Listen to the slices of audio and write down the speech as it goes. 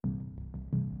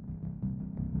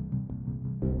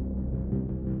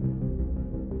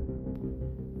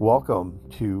Welcome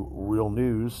to Real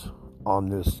News on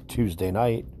this Tuesday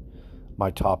night.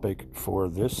 My topic for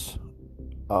this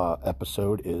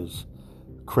episode is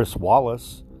Chris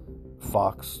Wallace,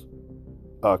 Fox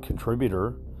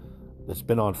contributor that's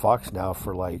been on Fox now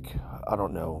for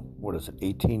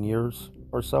 18 years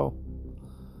or so,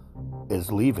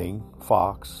 is leaving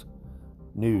Fox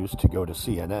News to go to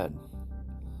CNN.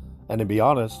 And to be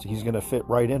honest, he's going to fit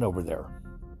right in over there.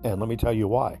 And let me tell you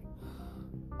why.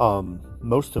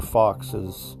 Most of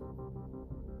Fox's,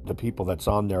 the people that's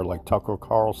on there, like Tucker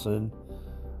Carlson,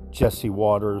 Jesse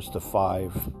Waters, The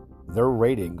Five, their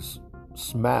ratings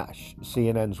smash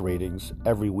CNN's ratings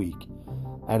every week,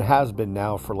 and has been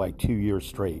now for 2 years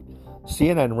straight.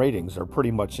 CNN ratings are pretty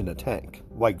much in a tank.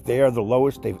 They are the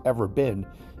lowest they've ever been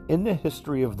in the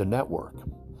history of the network.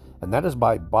 And that is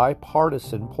by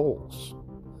bipartisan polls.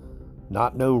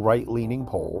 Not no right-leaning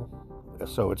poll,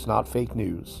 so it's not fake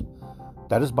news.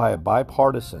 That is by a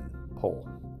bipartisan poll.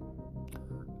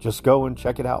 Just go and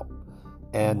check it out.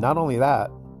 And not only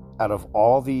that, out of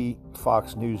all the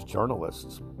Fox News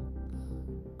journalists,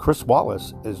 Chris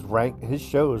Wallace is ranked, his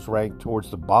show is ranked towards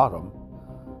the bottom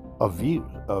of views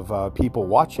of people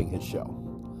watching his show.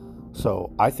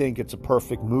 So I think it's a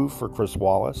perfect move for Chris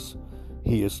Wallace.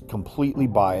 He is completely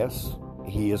biased.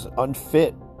 He is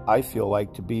unfit, I feel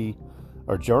like, to be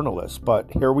a journalist. But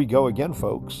here we go again,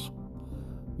 folks.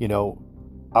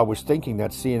 I was thinking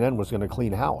that CNN was going to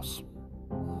clean house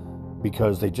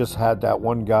because they just had that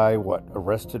one guy,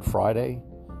 arrested Friday,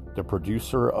 the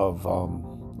producer of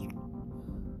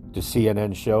the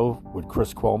CNN show with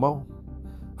Chris Cuomo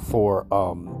for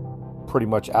pretty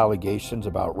much allegations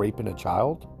about raping a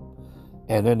child.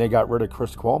 And then they got rid of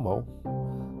Chris Cuomo.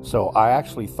 So I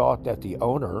actually thought that the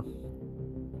owner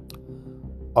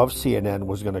of CNN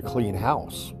was going to clean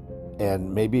house.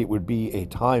 And maybe it would be a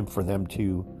time for them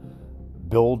to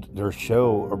build their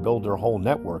show or build their whole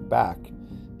network back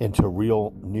into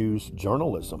real news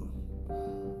journalism.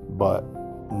 But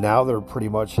now they pretty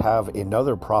much have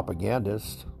another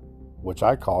propagandist, which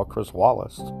I call Chris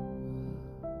Wallace,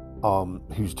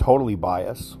 who's totally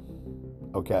biased,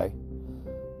 okay?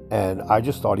 And I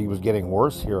just thought he was getting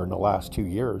worse here in the last 2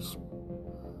 years.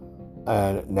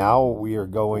 And now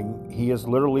he is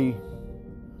literally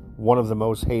one of the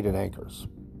most hated anchors,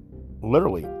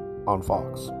 literally, on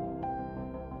Fox.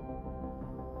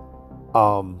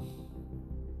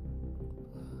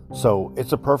 So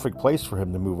it's a perfect place for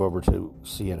him to move over to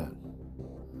CNN.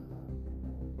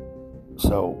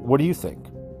 So what do you think?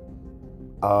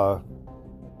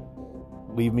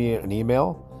 Leave me an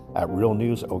email at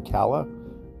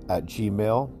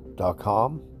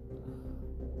realnewsocala@gmail.com.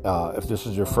 If this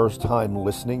is your first time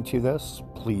listening to this,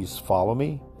 please follow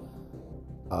me.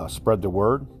 Spread the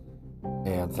word.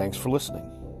 And thanks for listening.